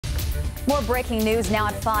More breaking news now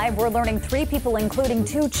at 5. We're learning 3 people, including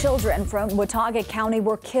 2 children from Watuaga County,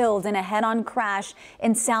 were killed in a head-on crash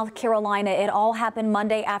in South Carolina. It all happened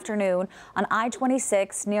Monday afternoon on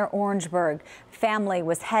I-26 near Orangeburg. Family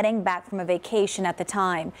was heading back from a vacation at the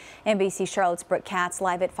time. NBC Charlotte's Brooke Katz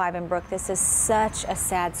live at 5. And Brooke, this is such a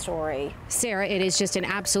sad story. Sarah, it is just an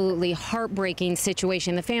absolutely heartbreaking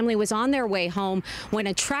situation. The family was on their way home when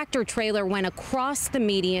a tractor trailer went across the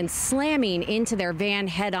median, slamming into their van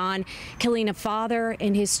head-on, killing a father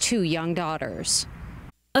and his 2 young daughters.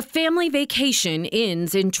 A family vacation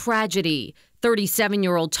ends in tragedy.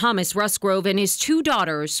 37-year-old Thomas Rusgrove and his 2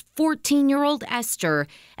 daughters, 14-year-old Esther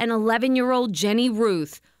and 11-year-old Jenny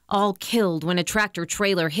Ruth, all killed when a tractor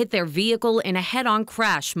trailer hit their vehicle in a head-on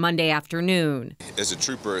crash Monday afternoon. As a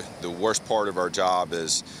trooper, the worst part of our job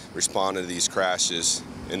is responding to these crashes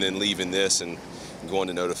and then leaving this and going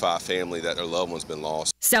to notify a family that their loved one's been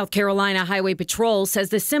lost. South Carolina Highway Patrol says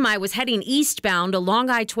the semi was heading eastbound along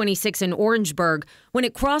I-26 in Orangeburg when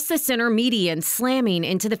it crossed the center median, slamming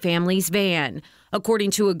into the family's van.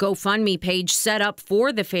 According to a GoFundMe page set up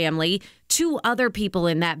for the family, 2 other people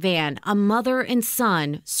in that van, a mother and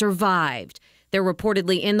son, survived. They're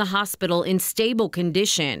reportedly in the hospital in stable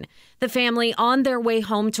condition. The family on their way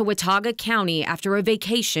home to Watuaga County after a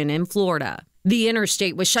vacation in Florida. The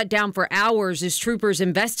interstate was shut down for hours as troopers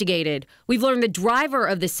investigated. We've learned the driver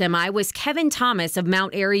of the semi was Kevin Thomas of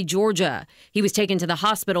Mount Airy, Georgia. He was taken to the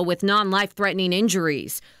hospital with non-life-threatening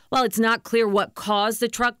injuries. While it's not clear what caused the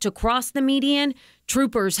truck to cross the median,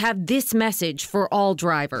 troopers have this message for all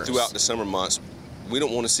drivers. Throughout the summer months, we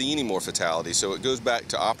don't want to see any more fatalities, so it goes back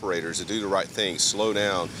to operators to do the right thing. Slow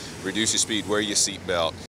down, reduce your speed, wear your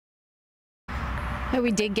seatbelt.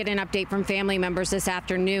 We did get an update from family members this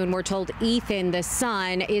afternoon. We're told Ethan, the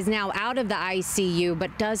son, is now out of the ICU,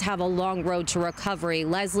 but does have a long road to recovery.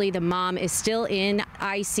 Leslie, the mom, is still in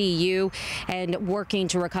ICU and working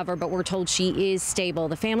to recover, but we're told she is stable.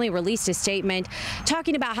 The family released a statement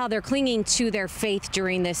talking about how they're clinging to their faith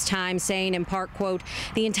during this time, saying in part, quote,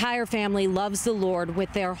 "The entire family loves the Lord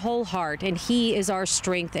with their whole heart, and he is our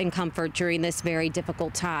strength and comfort during this very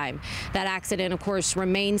difficult time." That accident, of course,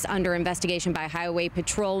 remains under investigation by Highway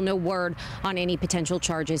Patrol. No word on any potential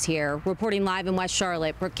charges here. Reporting live in West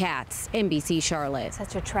Charlotte, Brooke Katz, NBC Charlotte.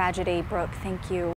 Such a tragedy, Brooke. Thank you.